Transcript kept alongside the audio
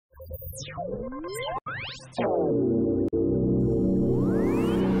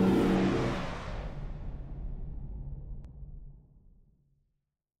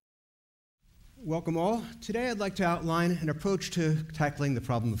Welcome all. Today I'd like to outline an approach to tackling the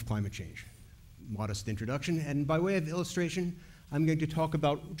problem of climate change. Modest introduction, and by way of illustration, I'm going to talk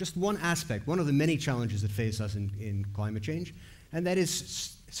about just one aspect, one of the many challenges that face us in climate change, and that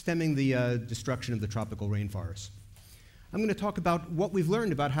is stemming the destruction of the tropical rainforests. I'm going to talk about what we've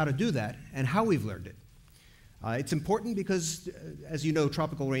learned about how to do that and how we've learned it. It's important because, as you know,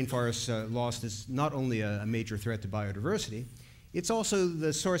 tropical rainforest loss is not only a major threat to biodiversity, it's also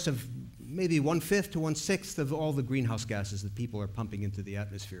the source of maybe 1/5 to 1/6 of all the greenhouse gases that people are pumping into the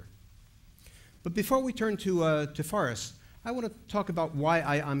atmosphere. But before we turn to forests, I want to talk about why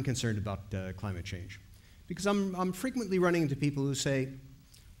I'm concerned about climate change. Because I'm frequently running into people who say,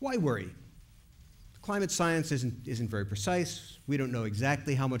 why worry? Climate science isn't very precise. We don't know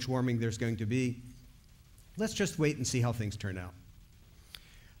exactly how much warming there's going to be. Let's just wait and see how things turn out.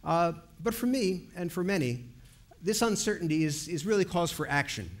 But for me, and for many, this uncertainty is really cause for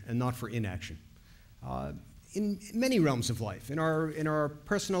action and not for inaction. In many realms of life, in our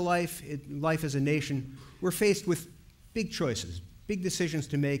personal life, life as a nation, we're faced with big choices, big decisions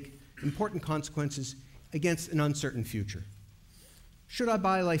to make, important consequences against an uncertain future. Should I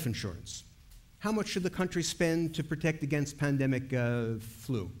buy life insurance? How much should the country spend to protect against pandemic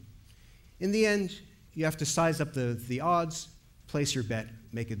flu? In the end, you have to size up the odds, place your bet,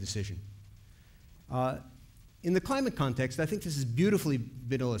 make a decision. In the climate context, I think this has beautifully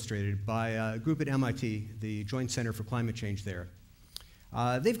been illustrated by a group at MIT, the Joint Center for Climate Change there.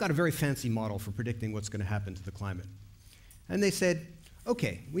 They've got a very fancy model for predicting what's going to happen to the climate. And they said,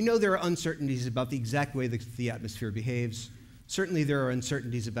 okay, we know there are uncertainties about the exact way the atmosphere behaves. Certainly there are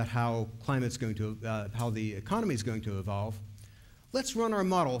uncertainties about how how the economy is going to evolve. Let's run our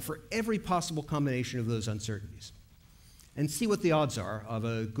model for every possible combination of those uncertainties and see what the odds are of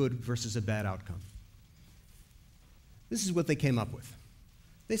a good versus a bad outcome. This is what they came up with.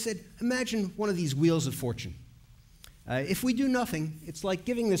 They said, imagine one of these wheels of fortune. If we do nothing, it's like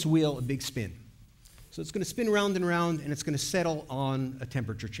giving this wheel a big spin. So it's going to spin round and round, and it's going to settle on a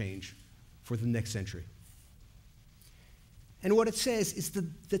temperature change for the next century. And what it says is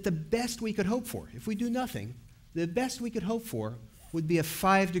that the best we could hope for, if we do nothing, the best we could hope for would be a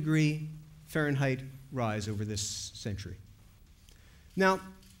 5-degree Fahrenheit rise over this century. Now,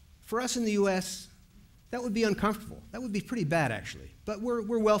 for us in the US, that would be uncomfortable. That would be pretty bad, actually. But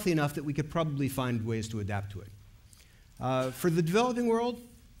we're wealthy enough that we could probably find ways to adapt to it. For the developing world,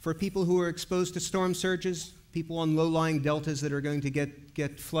 for people who are exposed to storm surges, people on low-lying deltas that are going to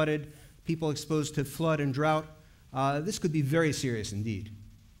get flooded, people exposed to flood and drought, this could be very serious indeed.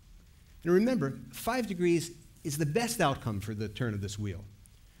 And remember, 5 degrees is the best outcome for the turn of this wheel.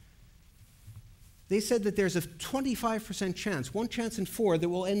 They said that there's a 25% chance, 1 chance in 4, that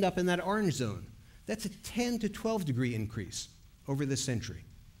we'll end up in that orange zone. That's a 10 to 12 degree increase over this century.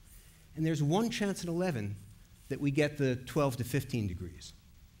 And there's 1 chance in 11 that we get the 12 to 15 degrees.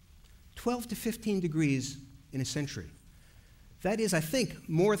 12 to 15 degrees in a century. That is, I think,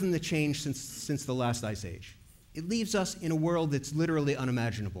 more than the change since the last ice age. It leaves us in a world that's literally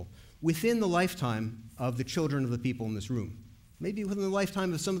unimaginable, within the lifetime of the children of the people in this room, maybe within the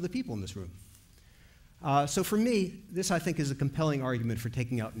lifetime of some of the people in this room. So for me, this I think is a compelling argument for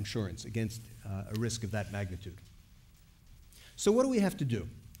taking out insurance against a risk of that magnitude. So what do we have to do?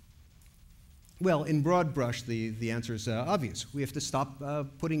 Well, in broad brush, the answer is obvious. We have to stop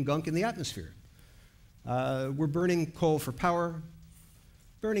putting gunk in the atmosphere. We're burning coal for power,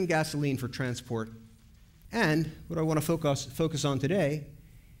 burning gasoline for transport, and what I want to focus on today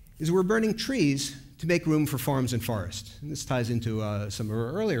is we're burning trees to make room for farms and forests. And this ties into some of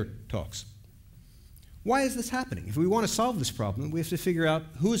our earlier talks. Why is this happening? If we want to solve this problem, we have to figure out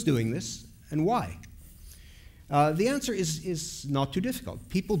who is doing this and why. The answer is not too difficult.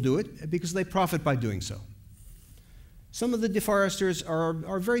 People do it because they profit by doing so. Some of the deforesters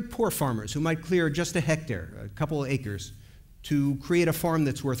are very poor farmers who might clear just a hectare, a couple of acres, to create a farm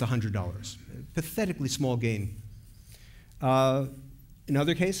that's worth $100. A pathetically small gain. In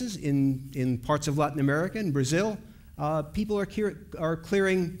other cases, in parts of Latin America and Brazil, people are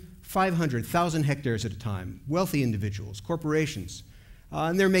clearing 500, 1,000 hectares at a time, wealthy individuals, corporations,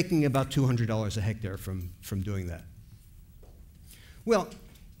 and they're making about $200 a hectare from doing that. Well,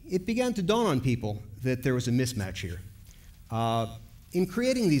 it began to dawn on people that there was a mismatch here. In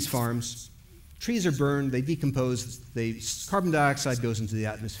creating these farms, trees are burned, they decompose, carbon dioxide goes into the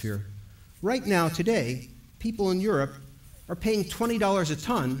atmosphere. Right now, today, people in Europe are paying $20 a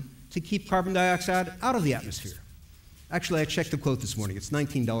ton to keep carbon dioxide out of the atmosphere. Actually, I checked the quote this morning. It's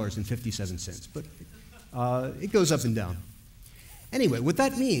 $19.57, but it goes up and down. Anyway, what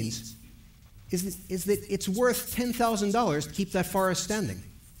that means is that it's worth $10,000 to keep that forest standing.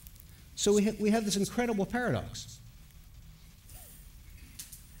 So we have this incredible paradox.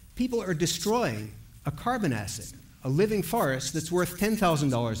 People are destroying a carbon asset, a living forest that's worth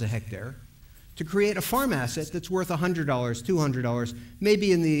 $10,000 a hectare, to create a farm asset that's worth $100, $200,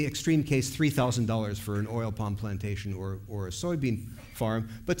 maybe in the extreme case $3,000 for an oil palm plantation or a soybean farm,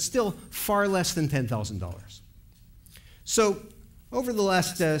 but still far less than $10,000. So over the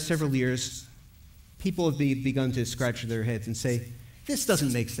last several years, people have begun to scratch their heads and say, this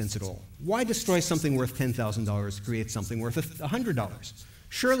doesn't make sense at all. Why destroy something worth $10,000 to create something worth $100?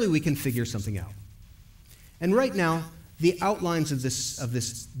 Surely we can figure something out. And right now, the outlines of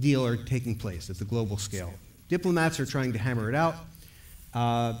this deal are taking place at the global scale. Diplomats are trying to hammer it out.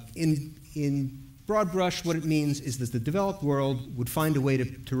 In broad brush, what it means is that the developed world would find a way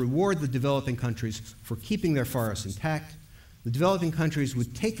to reward the developing countries for keeping their forests intact. The developing countries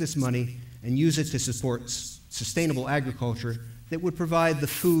would take this money and use it to support sustainable agriculture that would provide the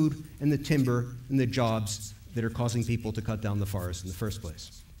food and the timber and the jobs that are causing people to cut down the forest in the first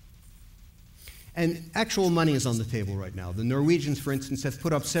place. And actual money is on the table right now. The Norwegians, for instance, have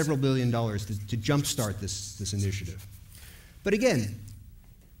put up several $1 billion to jumpstart this initiative. But again,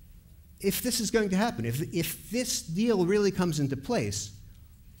 if this is going to happen, if this deal really comes into place,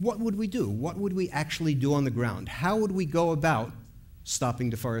 what would we do? What would we actually do on the ground? How would we go about stopping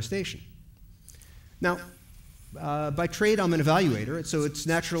deforestation? Now, by trade, I'm an evaluator, so it's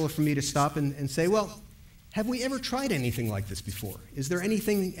natural for me to stop and say, well, have we ever tried anything like this before? Is there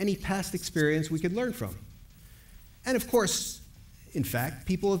any past experience we could learn from? And of course, in fact,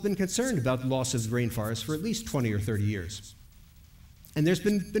 people have been concerned about the loss of rainforests for at least 20 or 30 years. And there's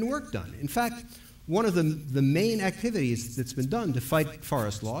been work done. In fact, one of the main activities that's been done to fight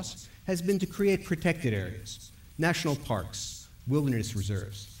forest loss has been to create protected areas, national parks, wilderness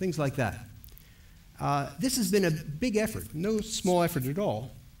reserves, things like that. This has been a big effort, no small effort at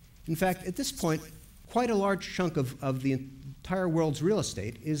all. In fact, at this point, quite a large chunk of the entire world's real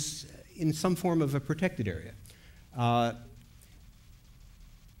estate is in some form of a protected area.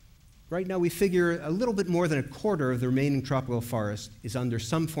 Right now, we figure a little bit more than a quarter of the remaining tropical forest is under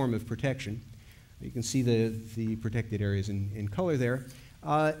some form of protection. You can see the protected areas in color there.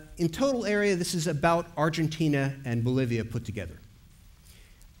 In total area, this is about Argentina and Bolivia put together.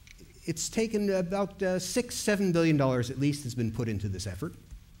 It's taken about $6–7 billion at least has been put into this effort.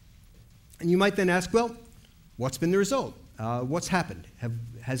 And you might then ask, well, what's been the result? What's happened?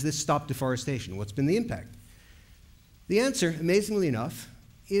 Has this stopped deforestation? What's been the impact? The answer, amazingly enough,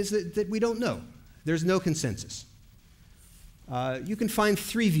 is that we don't know. There's no consensus. You can find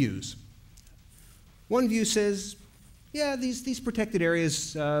three views. One view says, yeah, these protected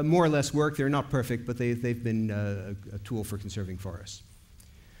areas more or less work. They're not perfect, but they've been a tool for conserving forests.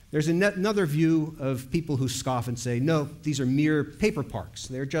 There's another view of people who scoff and say, no, these are mere paper parks.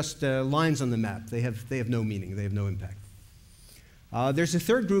 They're just lines on the map. They have no meaning. They have no impact. There's a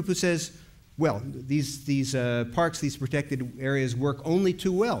third group who says, well, these parks, these protected areas work only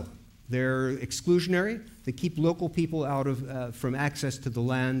too well. They're exclusionary. They keep local people out of, from access to the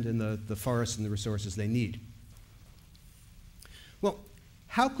land and the forests and the resources they need. Well,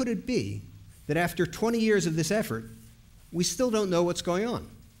 how could it be that after 20 years of this effort, we still don't know what's going on?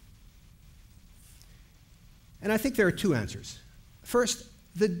 And I think there are two answers. First,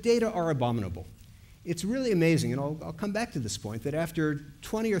 the data are abominable. It's really amazing, and I'll come back to this point, that after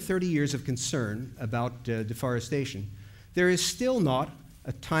 20 or 30 years of concern about deforestation, there is still not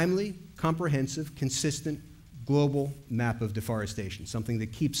a timely, comprehensive, consistent, global map of deforestation, something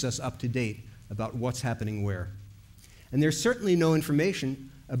that keeps us up to date about what's happening where. And there's certainly no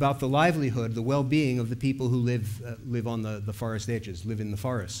information about the livelihood, the well-being of the people who live on the forest edges, live in the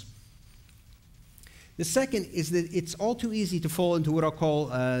forests. The second is that it's all too easy to fall into what I'll call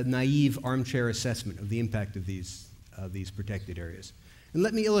a naive armchair assessment of the impact of these protected areas. And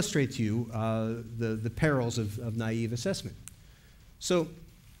let me illustrate to you the perils of naive assessment. So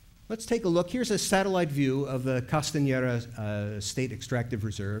let's take a look. Here's a satellite view of the Castanheira State Extractive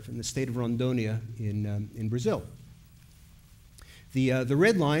Reserve in the state of Rondônia in Brazil. The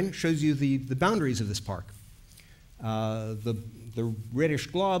red line shows you the boundaries of this park. The reddish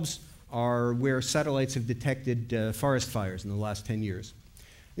globs are where satellites have detected forest fires in the last 10 years.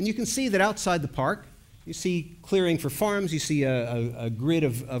 And you can see that outside the park, you see clearing for farms, you see a grid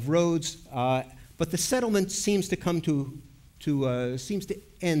of roads, but the settlement seems to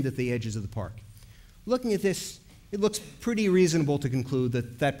end at the edges of the park. Looking at this, it looks pretty reasonable to conclude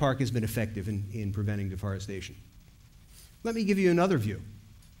that that park has been effective in preventing deforestation. Let me give you another view.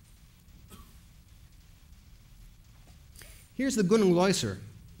 Here's the Gunung Leuser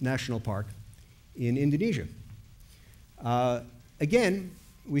National Park in Indonesia. Again,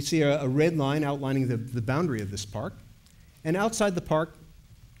 we see a red line outlining the boundary of this park. And outside the park,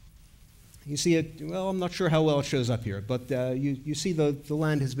 you see it, well, I'm not sure how well it shows up here, but you see the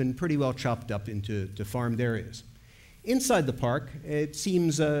land has been pretty well chopped up into farmed areas. Inside the park, it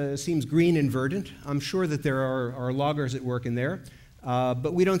seems green and verdant. I'm sure that there are loggers at work in there,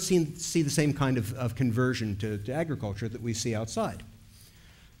 but we don't see the same kind of conversion to agriculture that we see outside.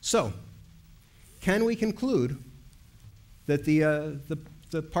 So, can we conclude that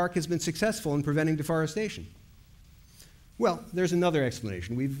the park has been successful in preventing deforestation? Well, there's another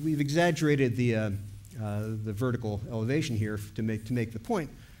explanation. We've exaggerated the vertical elevation here to make the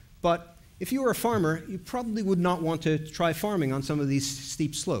point, but if you were a farmer, you probably would not want to try farming on some of these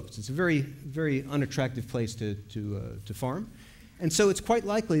steep slopes. It's a very, very unattractive place to farm. And so it's quite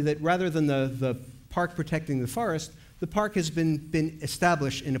likely that rather than the park protecting the forest, the park has been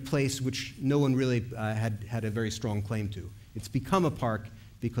established in a place which no one really had a very strong claim to. It's become a park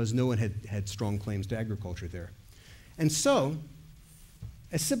because no one had strong claims to agriculture there. And so,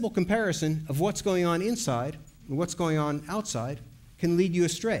 a simple comparison of what's going on inside and what's going on outside can lead you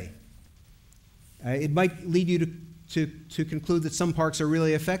astray. It might lead you to conclude that some parks are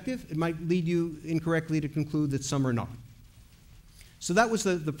really effective. It might lead you incorrectly to conclude that some are not. So that was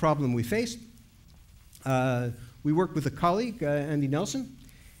the problem we faced. We worked with a colleague, Andy Nelson,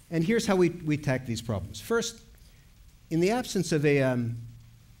 and here's how we tacked these problems. First, in the absence of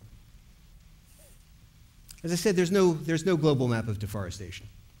as I said, there's no global map of deforestation.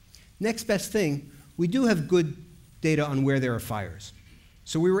 Next best thing, we do have good data on where there are fires.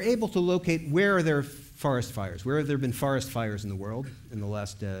 So we were able to locate where are there forest fires, where have there been forest fires in the world in the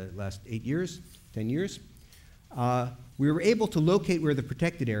last 8 years, 10 years. We were able to locate where the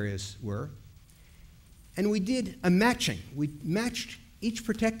protected areas were, and we did a matching. We matched each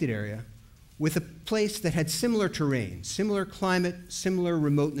protected area with a place that had similar terrain, similar climate, similar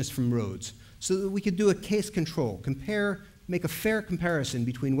remoteness from roads, so that we could do a case control, make a fair comparison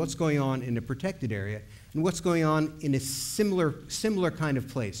between what's going on in a protected area and what's going on in a similar kind of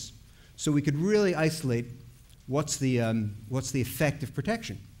place. So we could really isolate what's the effect of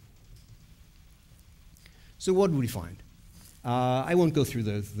protection. So what did we find? I won't go through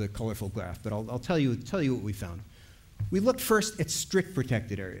the colorful graph, but I'll tell you what we found. We looked first at strict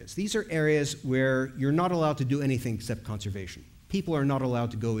protected areas. These are areas where you're not allowed to do anything except conservation. People are not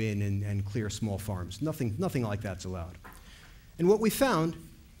allowed to go in and clear small farms. Nothing like that's allowed. And what we found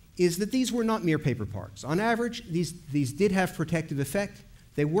is that these were not mere paper parks. On average, these did have protective effect.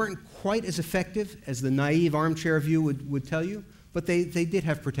 They weren't quite as effective as the naive armchair view would tell you, but they did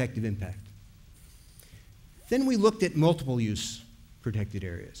have protective impact. Then we looked at multiple use protected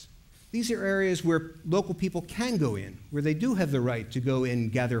areas. These are areas where local people can go in, where they do have the right to go in,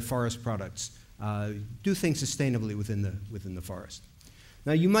 gather forest products, do things sustainably within the forest.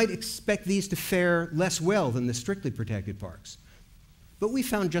 Now, you might expect these to fare less well than the strictly protected parks, but we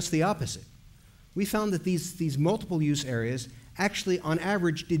found just the opposite. We found that these multiple use areas actually, on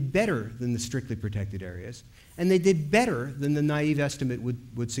average, did better than the strictly protected areas, and they did better than the naive estimate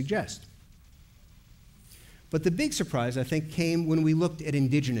would suggest. But the big surprise, I think, came when we looked at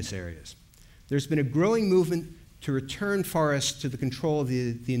indigenous areas. There's been a growing movement to return forests to the control of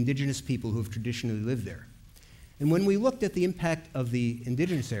the indigenous people who have traditionally lived there. And when we looked at the impact of the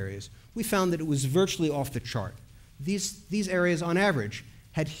indigenous areas, we found that it was virtually off the chart. These areas, on average,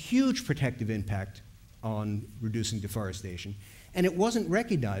 had huge protective impact on reducing deforestation, and it wasn't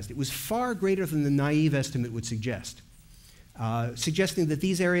recognized. It was far greater than the naive estimate would suggest. Suggesting that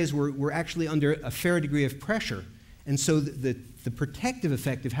these areas were actually under a fair degree of pressure, and so the protective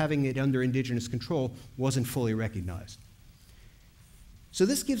effect of having it under indigenous control wasn't fully recognized. So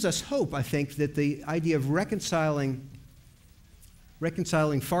this gives us hope, I think, that the idea of reconciling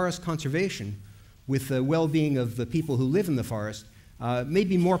forest conservation with the well-being of the people who live in the forest may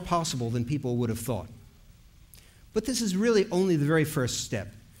be more possible than people would have thought. But this is really only the very first step.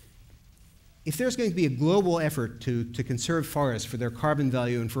 If there's going to be a global effort to conserve forests for their carbon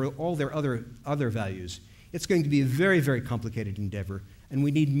value and for all their other values, it's going to be a very, very complicated endeavor, and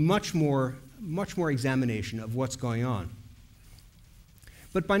we need much more examination of what's going on.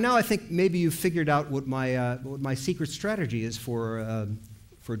 But by now, I think maybe you've figured out what my secret strategy is for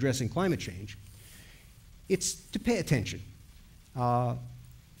addressing climate change. It's to pay attention.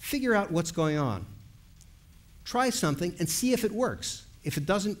 Figure out what's going on. Try something and see if it works. If it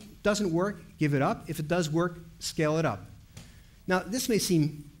doesn't work, give it up. If it does work, scale it up. Now, this may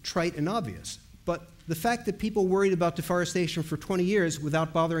seem trite and obvious, but the fact that people worried about deforestation for 20 years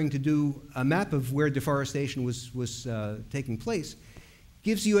without bothering to do a map of where deforestation was taking place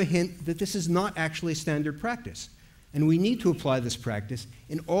gives you a hint that this is not actually standard practice. And we need to apply this practice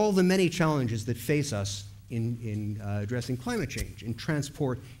in all the many challenges that face us in addressing climate change, in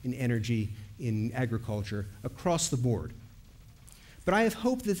transport, in energy, in agriculture, across the board. But I have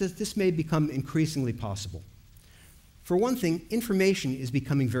hope that this may become increasingly possible. For one thing, information is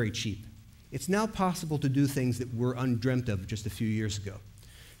becoming very cheap. It's now possible to do things that were undreamt of just a few years ago.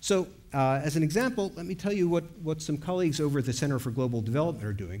 So, as an example, let me tell you what some colleagues over at the Center for Global Development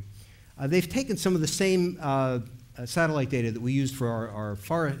are doing. They've taken some of the same satellite data that we used for our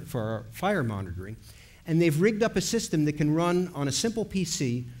fire monitoring, and they've rigged up a system that can run on a simple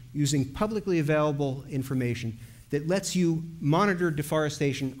PC using publicly available information that lets you monitor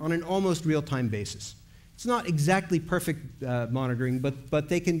deforestation on an almost real-time basis. It's not exactly perfect monitoring, but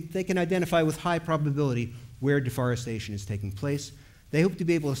they can identify with high probability where deforestation is taking place. They hope to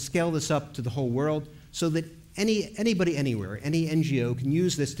be able to scale this up to the whole world so that anybody anywhere, any NGO, can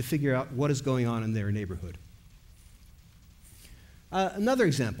use this to figure out what is going on in their neighborhood. Another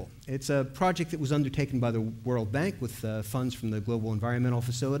example, it's a project that was undertaken by the World Bank with funds from the Global Environmental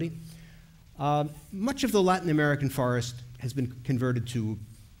Facility. Much of the Latin American forest has been converted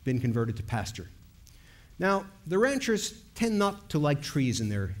to pasture. Now, the ranchers tend not to like trees in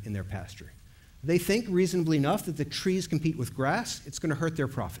their pasture. They think, reasonably enough, that the trees compete with grass, it's going to hurt their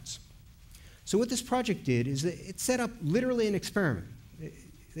profits. So what this project did is that it set up literally an experiment.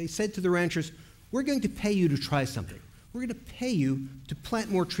 They said to the ranchers, we're going to pay you to try something. We're going to pay you to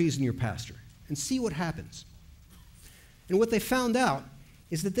plant more trees in your pasture and see what happens. And what they found out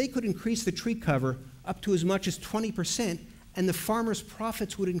is that they could increase the tree cover up to as much as 20%, and the farmers'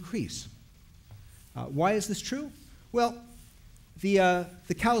 profits would increase. Why is this true? Well, the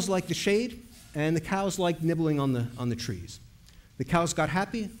cows like the shade, and the cows like nibbling on the trees. The cows got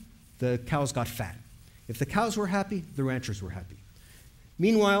happy, the cows got fat. If the cows were happy, the ranchers were happy.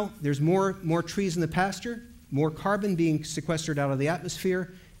 Meanwhile, there's more trees in the pasture, more carbon being sequestered out of the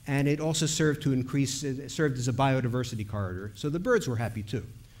atmosphere, and it also served as a biodiversity corridor, so the birds were happy too.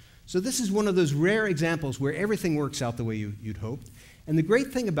 So this is one of those rare examples where everything works out the way you'd hoped. And the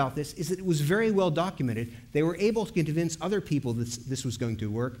great thing about this is that it was very well documented. They were able to convince other people that this was going to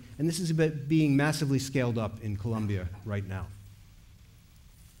work, and this is being massively scaled up in Colombia right now.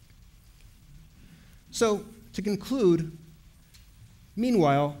 So, to conclude,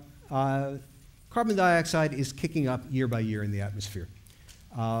 meanwhile, carbon dioxide is kicking up year by year in the atmosphere.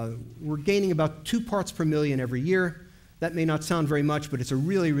 We're gaining about 2 parts per million every year. That may not sound very much, but it's a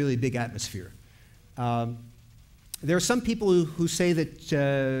really, really big atmosphere. There are some people who say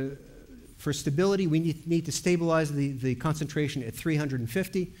that for stability, we need to stabilize the concentration at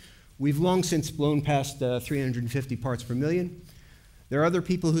 350. We've long since blown past 350 parts per million. There are other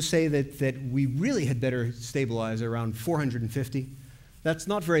people who say that we really had better stabilize around 450. That's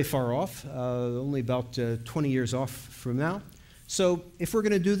not very far off, only about 20 years off from now. So if we're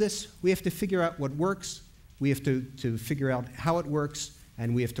going to do this, we have to figure out what works, we have to figure out how it works,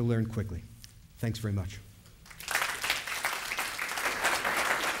 and we have to learn quickly. Thanks very much.